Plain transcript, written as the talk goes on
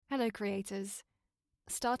Hello creators.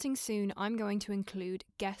 Starting soon, I'm going to include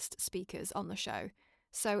guest speakers on the show.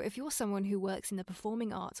 So if you're someone who works in the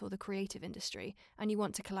performing arts or the creative industry and you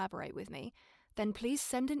want to collaborate with me, then please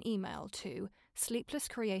send an email to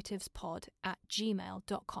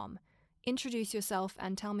sleeplesscreativespod@gmail.com. Introduce yourself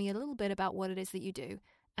and tell me a little bit about what it is that you do,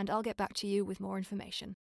 and I'll get back to you with more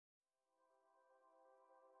information.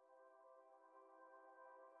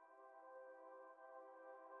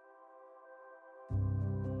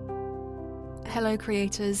 Hello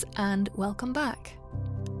creators, and welcome back.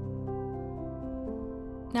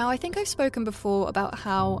 Now, I think I've spoken before about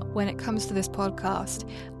how, when it comes to this podcast,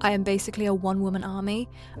 I am basically a one-woman army.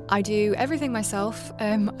 I do everything myself.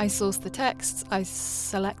 I source the texts, I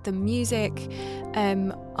select the music,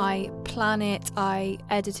 I plan it, I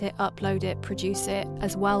edit it, upload it, produce it,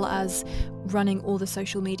 as well as running all the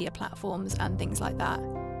social media platforms and things like that.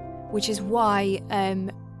 Which is why,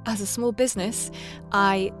 as a small business,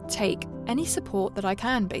 I take any support that I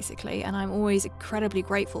can, basically, and I'm always incredibly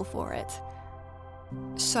grateful for it.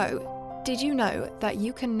 So, did you know that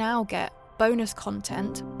you can now get bonus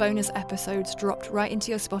content, bonus episodes dropped right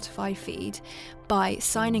into your Spotify feed by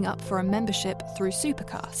signing up for a membership through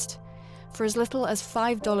Supercast? For as little as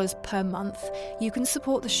 $5 per month, you can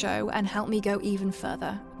support the show and help me go even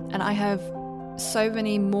further. And I have so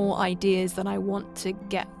many more ideas that I want to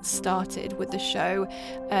get started with the show,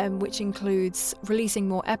 which includes releasing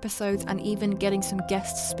more episodes and even getting some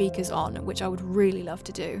guest speakers on, which I would really love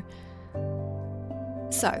to do.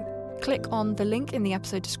 So, click on the link in the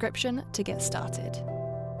episode description to get started.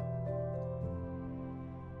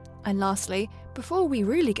 And lastly, before we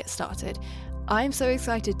really get started, I'm so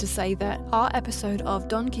excited to say that our episode of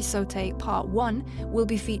Don Quixote Part 1 will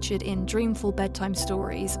be featured in Dreamful Bedtime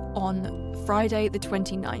Stories on Friday the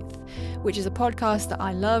 29th, which is a podcast that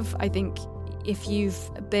I love. I think if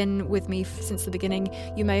you've been with me since the beginning,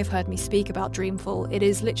 you may have heard me speak about Dreamful. It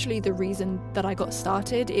is literally the reason that I got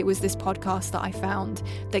started. It was this podcast that I found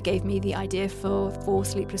that gave me the idea for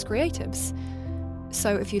Sleepless Creatives.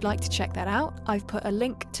 So if you'd like to check that out, I've put a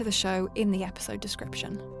link to the show in the episode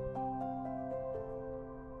description.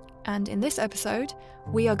 And in this episode,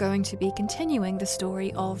 we are going to be continuing the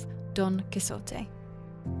story of Don Quixote.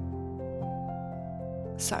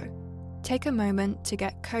 So, take a moment to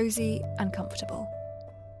get cozy and comfortable,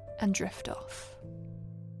 and drift off.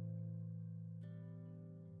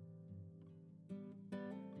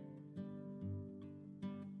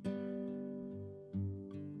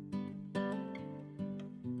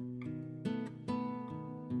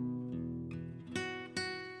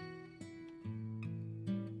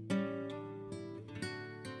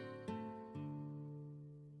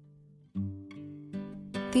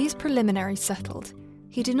 These preliminaries settled,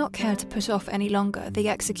 he did not care to put off any longer the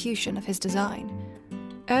execution of his design.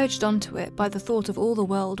 Urged onto it by the thought of all the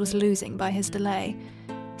world was losing by his delay,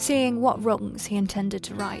 seeing what wrongs he intended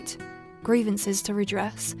to right, grievances to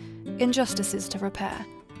redress, injustices to repair,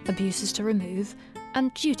 abuses to remove,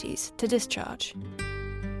 and duties to discharge.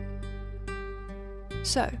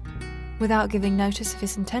 So, without giving notice of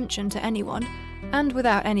his intention to anyone, and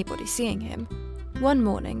without anybody seeing him, one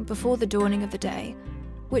morning before the dawning of the day,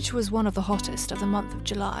 which was one of the hottest of the month of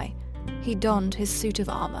July, he donned his suit of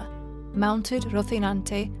armour, mounted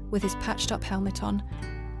Rocinante with his patched-up helmet on,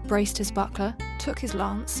 braced his buckler, took his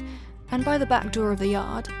lance, and by the back door of the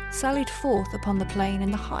yard sallied forth upon the plain in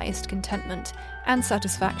the highest contentment and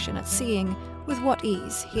satisfaction at seeing with what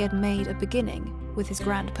ease he had made a beginning with his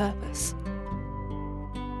grand purpose.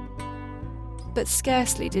 But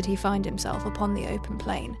scarcely did he find himself upon the open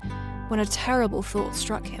plain, when a terrible thought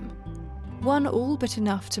struck him, one all but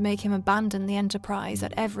enough to make him abandon the enterprise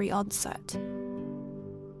at every onset.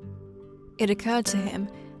 It occurred to him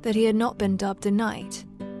that he had not been dubbed a knight,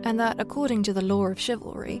 and that, according to the law of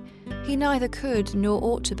chivalry, he neither could nor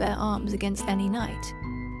ought to bear arms against any knight,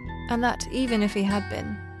 and that even if he had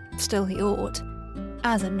been, still he ought,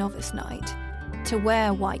 as a novice knight, to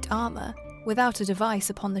wear white armour without a device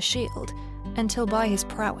upon the shield until by his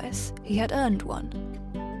prowess he had earned one.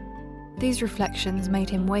 These reflections made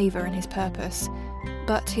him waver in his purpose,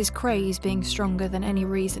 but his craze being stronger than any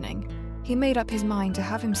reasoning, he made up his mind to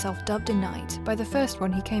have himself dubbed a knight by the first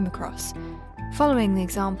one he came across, following the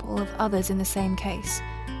example of others in the same case,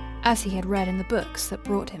 as he had read in the books that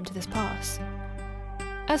brought him to this pass.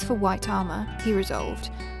 As for white armour, he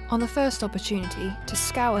resolved, on the first opportunity, to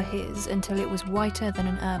scour his until it was whiter than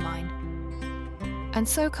an ermine. And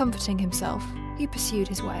so comforting himself, he pursued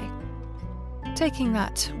his way, taking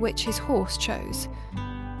that which his horse chose,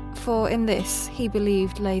 for in this he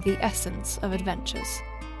believed lay the essence of adventures.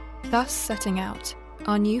 Thus setting out,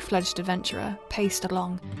 our new-fledged adventurer paced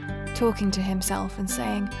along, talking to himself and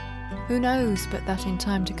saying, "Who knows but that in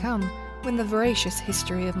time to come, when the veracious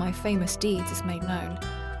history of my famous deeds is made known,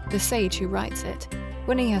 the sage who writes it,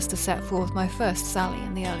 when he has to set forth my first sally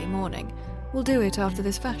in the early morning, will do it after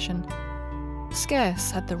this fashion." Scarce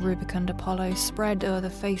had the rubicund Apollo spread o'er the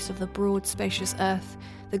face of the broad spacious earth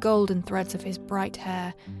the golden threads of his bright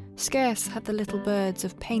hair, scarce had the little birds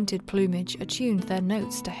of painted plumage attuned their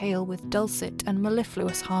notes to hail with dulcet and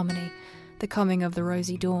mellifluous harmony the coming of the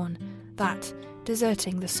rosy dawn, that,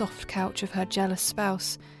 deserting the soft couch of her jealous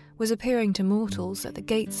spouse, was appearing to mortals at the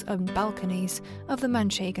gates and balconies of the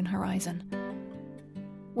Manchegan horizon.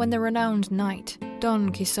 When the renowned knight,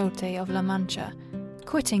 Don Quixote of La Mancha,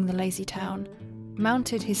 quitting the lazy town,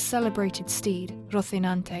 mounted his celebrated steed,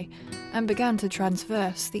 Rocinante, and began to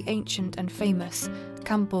traverse the ancient and famous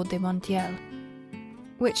Campo de Montiel,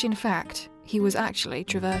 which in fact he was actually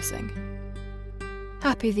traversing.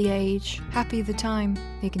 "Happy the age, happy the time,"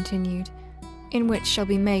 he continued, "in which shall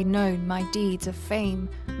be made known my deeds of fame,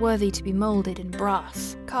 worthy to be moulded in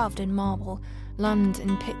brass, carved in marble, limned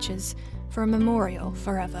in pictures, for a memorial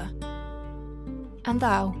forever. And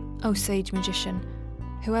thou, O sage magician,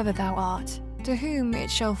 whoever thou art, to whom it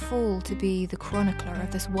shall fall to be the chronicler of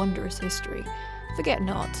this wondrous history, forget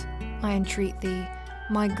not, I entreat thee,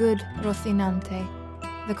 my good Rocinante,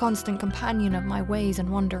 the constant companion of my ways and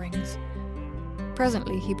wanderings."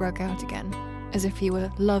 Presently he broke out again, as if he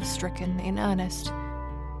were love-stricken in earnest.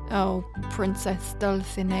 "O Princess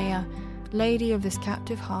Dulcinea, lady of this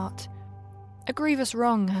captive heart, a grievous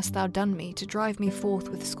wrong hast thou done me to drive me forth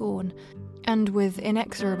with scorn, and with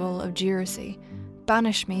inexorable obduracy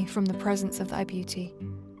banish me from the presence of thy beauty.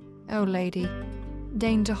 O lady,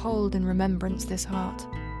 deign to hold in remembrance this heart,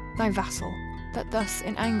 thy vassal, that thus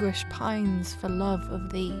in anguish pines for love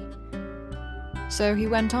of thee." So he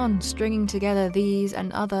went on stringing together these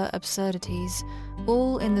and other absurdities,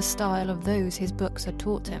 all in the style of those his books had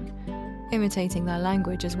taught him, imitating their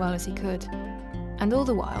language as well as he could. And all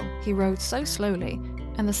the while he rode so slowly,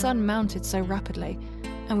 and the sun mounted so rapidly,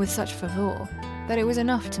 and with such fervour, that it was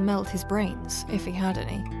enough to melt his brains, if he had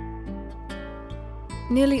any.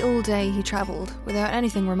 Nearly all day he travelled, without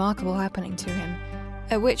anything remarkable happening to him,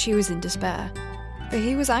 at which he was in despair, for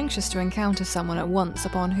he was anxious to encounter someone at once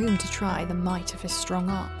upon whom to try the might of his strong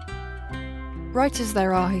arm. Writers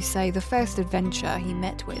there are who say the first adventure he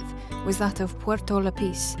met with was that of Puerto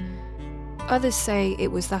Lapis. Others say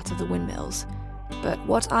it was that of the windmills, but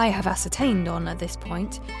what I have ascertained on at this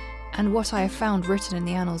point, and what I have found written in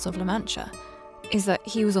the annals of La Mancha, is that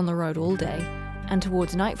he was on the road all day, and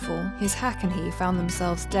towards nightfall his hack and he found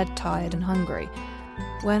themselves dead tired and hungry,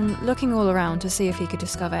 when, looking all around to see if he could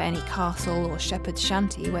discover any castle or shepherd's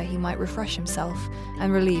shanty where he might refresh himself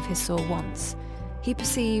and relieve his sore wants, he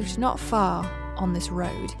perceived not far on this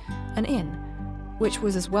road an inn, which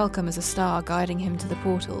was as welcome as a star guiding him to the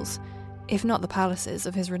portals, if not the palaces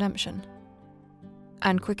of his redemption.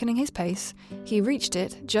 And quickening his pace, he reached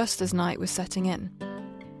it just as night was setting in.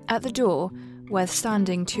 At the door were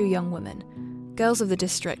standing two young women, girls of the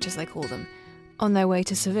district as they call them, on their way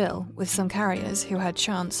to Seville with some carriers who had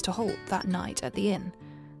chanced to halt that night at the inn.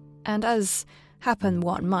 And as happen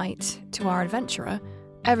what might to our adventurer,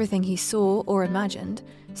 everything he saw or imagined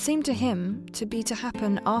seemed to him to be to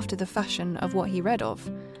happen after the fashion of what he read of.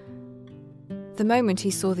 The moment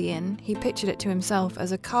he saw the inn, he pictured it to himself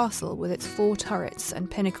as a castle with its 4 turrets and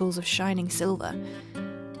pinnacles of shining silver,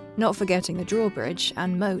 not forgetting the drawbridge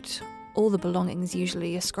and moat, all the belongings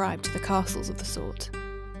usually ascribed to the castles of the sort.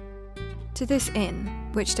 To this inn,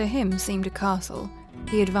 which to him seemed a castle,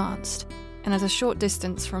 he advanced, and at a short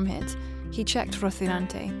distance from it, he checked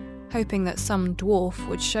Rocinante, hoping that some dwarf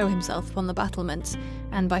would show himself upon the battlements,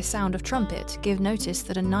 and by sound of trumpet give notice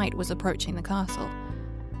that a knight was approaching the castle.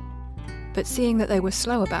 But seeing that they were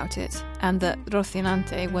slow about it, and that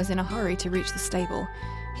Rocinante was in a hurry to reach the stable,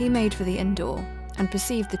 he made for the inn door, and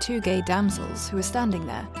perceived the 2 gay damsels who were standing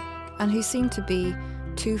there, and who seemed to be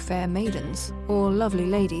 2 fair maidens, or lovely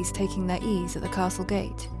ladies taking their ease at the castle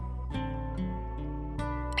gate.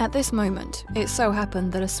 At this moment, it so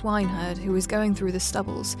happened that a swineherd who was going through the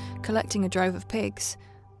stubbles collecting a drove of pigs,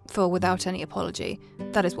 for without any apology,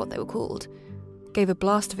 that is what they were called, gave a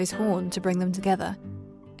blast of his horn to bring them together,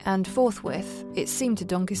 and forthwith it seemed to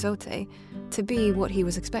Don Quixote to be what he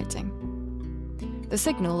was expecting, the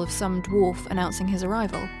signal of some dwarf announcing his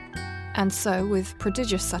arrival, and so, with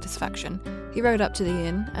prodigious satisfaction, he rode up to the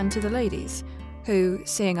inn and to the ladies, who,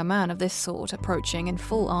 seeing a man of this sort approaching in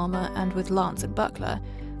full armour and with lance and buckler,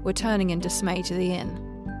 were turning in dismay to the inn.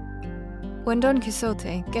 When Don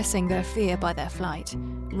Quixote, guessing their fear by their flight,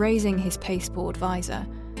 raising his pasteboard visor,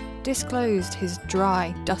 disclosed his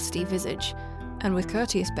dry, dusty visage, and with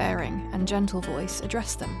courteous bearing and gentle voice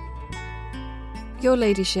addressed them. "Your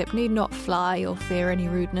ladyship need not fly or fear any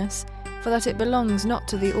rudeness, for that it belongs not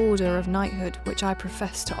to the order of knighthood which I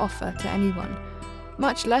profess to offer to anyone,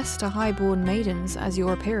 much less to high-born maidens as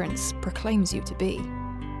your appearance proclaims you to be."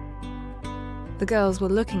 The girls were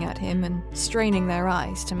looking at him and straining their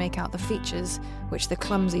eyes to make out the features which the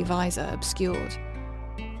clumsy visor obscured.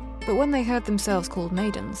 But when they heard themselves called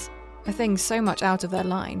maidens, a thing so much out of their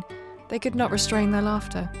line, they could not restrain their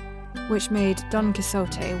laughter, which made Don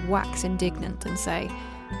Quixote wax indignant and say,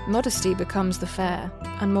 "Modesty becomes the fair,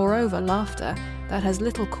 and moreover laughter that has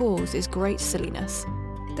little cause is great silliness.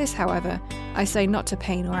 This, however, I say not to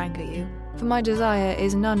pain or anger you, for my desire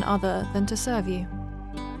is none other than to serve you."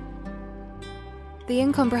 The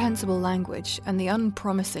incomprehensible language and the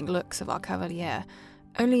unpromising looks of our cavalier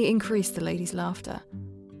only increased the lady's laughter,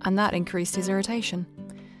 and that increased his irritation.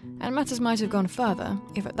 And matters might have gone further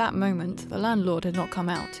if at that moment the landlord had not come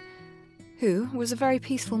out, who was a very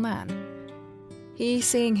peaceful man. He,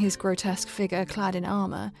 seeing his grotesque figure clad in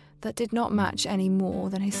armour that did not match any more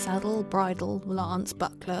than his saddle, bridle, lance,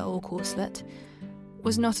 buckler, or corslet,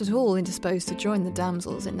 was not at all indisposed to join the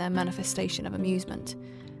damsels in their manifestation of amusement.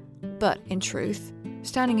 But, in truth,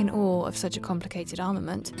 standing in awe of such a complicated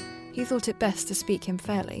armament, he thought it best to speak him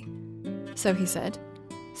fairly. So he said,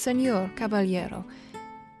 "Señor Caballero,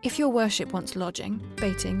 if your worship wants lodging,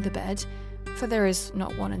 baiting, the bed, for there is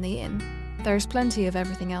not one in the inn, there is plenty of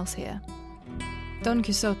everything else here." Don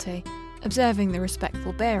Quixote, observing the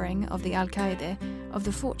respectful bearing of the alcaide of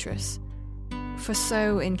the fortress, for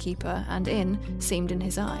so innkeeper and inn seemed in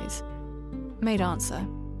his eyes, made answer,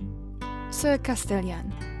 "Sir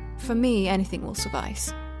Castellan, for me anything will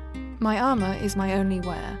suffice. My armour is my only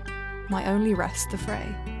wear, my only rest the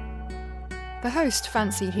fray." The host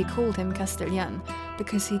fancied he called him Castellan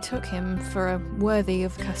because he took him for a worthy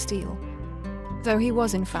of Castile, though he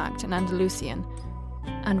was in fact an Andalusian,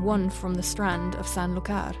 and one from the strand of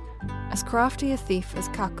Sanlúcar, as crafty a thief as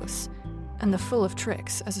Cacus, and the full of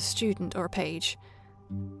tricks as a student or a page.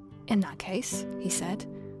 "In that case," he said,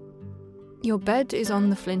 "your bed is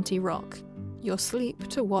on the flinty rock, your sleep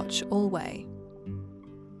to watch alway.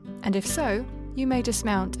 And if so, you may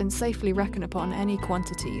dismount and safely reckon upon any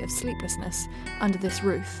quantity of sleeplessness under this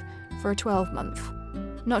roof for a 12-month,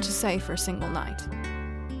 not to say for a single night."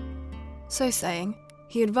 So saying,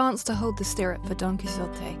 he advanced to hold the stirrup for Don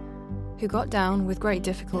Quixote, who got down with great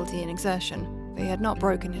difficulty and exertion, for he had not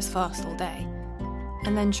broken his fast all day,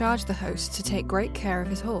 and then charged the host to take great care of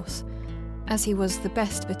his horse, as he was the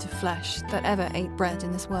best bit of flesh that ever ate bread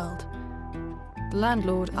in this world. The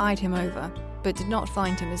landlord eyed him over, but did not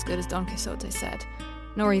find him as good as Don Quixote said,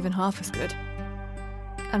 nor even half as good.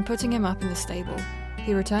 And putting him up in the stable,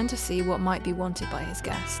 he returned to see what might be wanted by his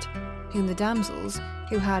guest, whom the damsels,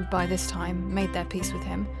 who had by this time made their peace with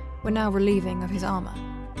him, were now relieving of his armour.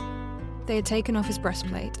 They had taken off his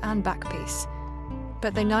breastplate and back-piece,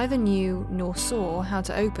 but they neither knew nor saw how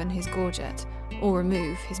to open his gorget or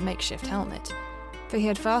remove his makeshift helmet, for he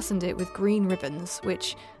had fastened it with green ribbons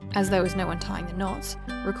which, as there was no one tying the knots,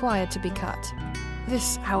 required to be cut.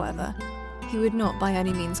 This, however, he would not by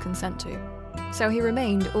any means consent to, so he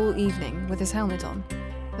remained all evening with his helmet on,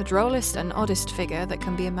 the drollest and oddest figure that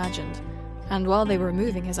can be imagined, and while they were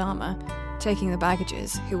removing his armour, taking the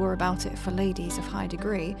baggages, who were about it for ladies of high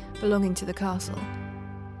degree belonging to the castle,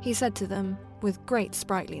 he said to them, with great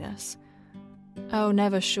sprightliness, "Oh,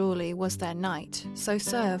 never surely was there knight so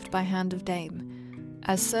served by hand of dame,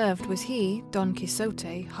 as served was he, Don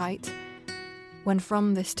Quixote, hight, when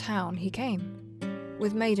from this town he came,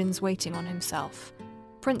 with maidens waiting on himself,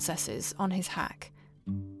 princesses on his hack,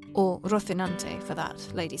 or Rocinante, for that,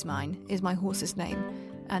 ladies mine, is my horse's name,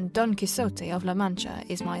 and Don Quixote of La Mancha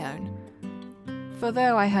is my own. For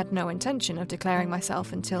though I had no intention of declaring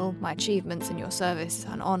myself until my achievements in your service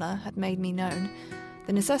and honour had made me known,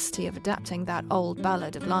 the necessity of adapting that old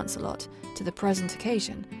ballad of Lancelot to the present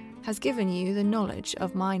occasion has given you the knowledge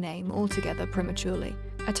of my name altogether prematurely.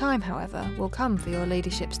 A time, however, will come for your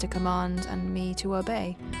ladyships to command and me to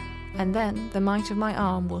obey, and then the might of my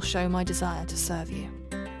arm will show my desire to serve you."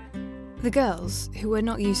 The girls, who were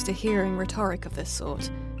not used to hearing rhetoric of this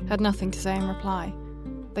sort, had nothing to say in reply.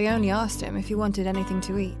 They only asked him if he wanted anything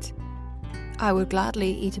to eat. "I would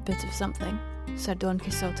gladly eat a bit of something," said Don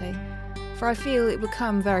Quixote, "for I feel it would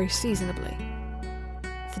come very seasonably."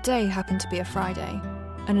 The day happened to be a Friday,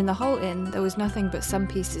 and in the whole inn there was nothing but some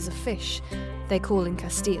pieces of fish they call in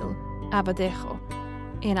Castile abadejo,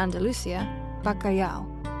 in Andalusia bacalhau,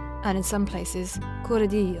 and in some places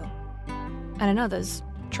corradillo, and in others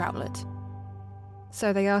troutlet.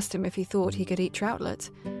 So they asked him if he thought he could eat troutlet,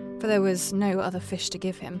 for there was no other fish to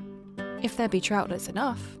give him. "If there be troutlets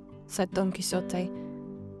enough," said Don Quixote,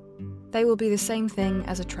 "they will be the same thing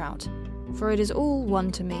as a trout, for it is all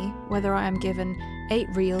one to me whether I am given 8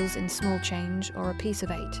 reals in small change or a piece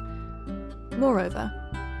of 8. Moreover,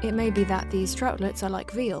 it may be that these troutlets are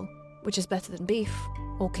like veal, which is better than beef,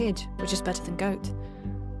 or kid, which is better than goat.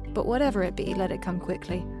 But whatever it be, let it come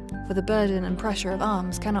quickly, for the burden and pressure of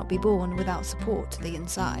arms cannot be borne without support to the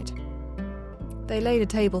inside." They laid a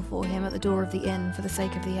table for him at the door of the inn for the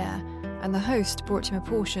sake of the air, and the host brought him a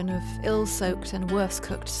portion of ill-soaked and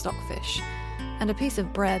worse-cooked stockfish, and a piece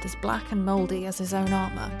of bread as black and mouldy as his own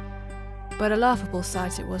armour. But a laughable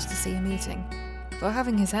sight it was to see him eating, for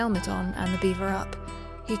having his helmet on and the beaver up,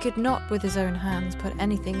 he could not with his own hands put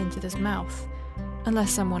anything into his mouth,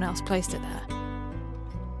 unless someone else placed it there.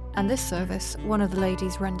 And this service one of the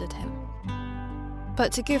ladies rendered him.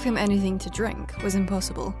 But to give him anything to drink was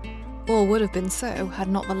impossible, or would have been so had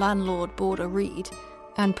not the landlord bored a reed,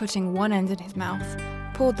 and putting one end in his mouth,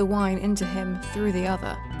 poured the wine into him through the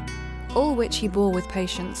other, all which he bore with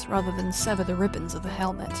patience rather than sever the ribbons of the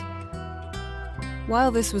helmet.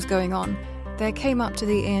 While this was going on, there came up to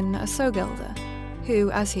the inn a soggelder,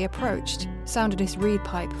 who, as he approached, sounded his reed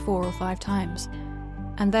pipe 4 or 5 times,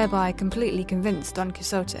 and thereby completely convinced Don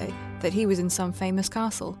Quixote that he was in some famous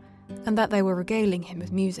castle, and that they were regaling him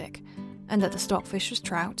with music, and that the stockfish was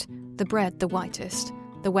trout, the bread the whitest,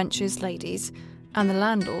 the wenches ladies, and the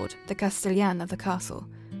landlord the castellan of the castle,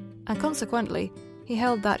 and consequently he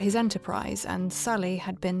held that his enterprise and sally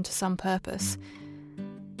had been to some purpose.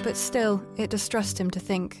 But still it distressed him to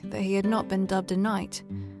think that he had not been dubbed a knight,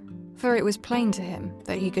 for it was plain to him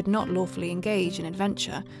that he could not lawfully engage in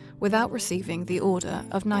adventure without receiving the order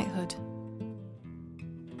of knighthood.